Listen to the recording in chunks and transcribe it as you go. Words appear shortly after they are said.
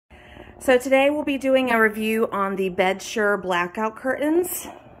So today we'll be doing a review on the Bedsure Blackout curtains.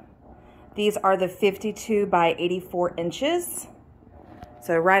 These are the 52 by 84 inches.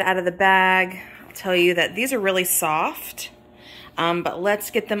 So right out of the bag, I'll tell you that these are really soft, but let's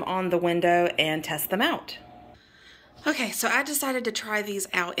get them on the window and test them out. Okay, so I decided to try these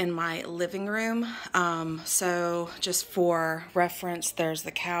out in my living room. So just for reference, there's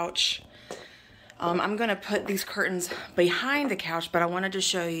the couch. I'm going to put these curtains behind the couch, but I wanted to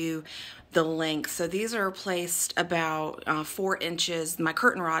show you the length. So these are placed about 4 inches. My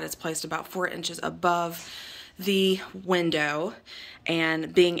curtain rod is placed about 4 inches above the window,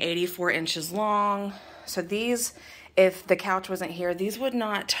 and being 84 inches long. So these, if the couch wasn't here, these would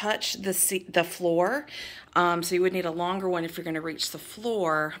not touch the floor. So you would need a longer one if you're going to reach the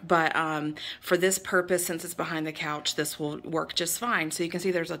floor. But for this purpose, since it's behind the couch, this will work just fine. So you can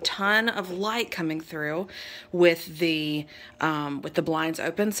see there's a ton of light coming through with the blinds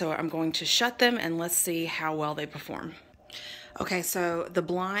open. So I'm going to shut them and let's see how well they perform. Okay, so the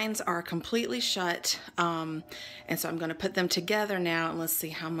blinds are completely shut, and so I'm going to put them together now, and let's see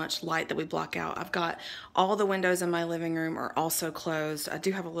how much light that we block out. I've got all the windows in my living room are also closed. I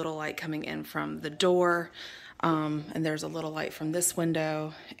do have a little light coming in from the door, and there's a little light from this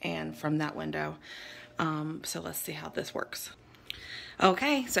window and from that window. So let's see how this works.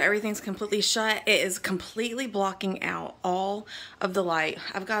 Okay, so everything's completely shut. It is completely blocking out all of the light.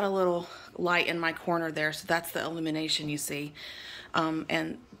 I've got a little light in my corner there, so that's the illumination you see.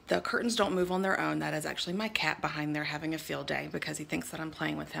 And the curtains don't move on their own. That is actually my cat behind there having a field day because he thinks that I'm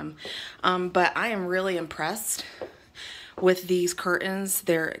playing with him. But I am really impressed with these curtains.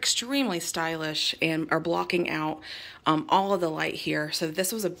 They're extremely stylish and are blocking out all of the light here. So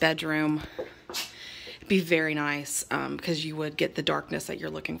this was a bedroom. Be very nice because you would get the darkness that you're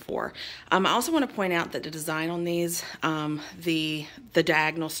looking for. I also want to point out that the design on these, the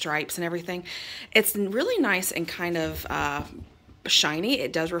diagonal stripes and everything, it's really nice and kind of shiny.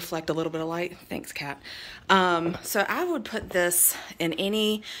 It does reflect a little bit of light. Thanks, cat. So I would put this in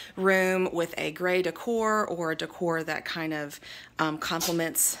any room with a gray decor or a decor that kind of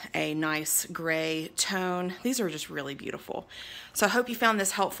complements a nice gray tone. These are just really beautiful. So I hope you found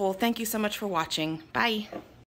this helpful. Thank you so much for watching. Bye.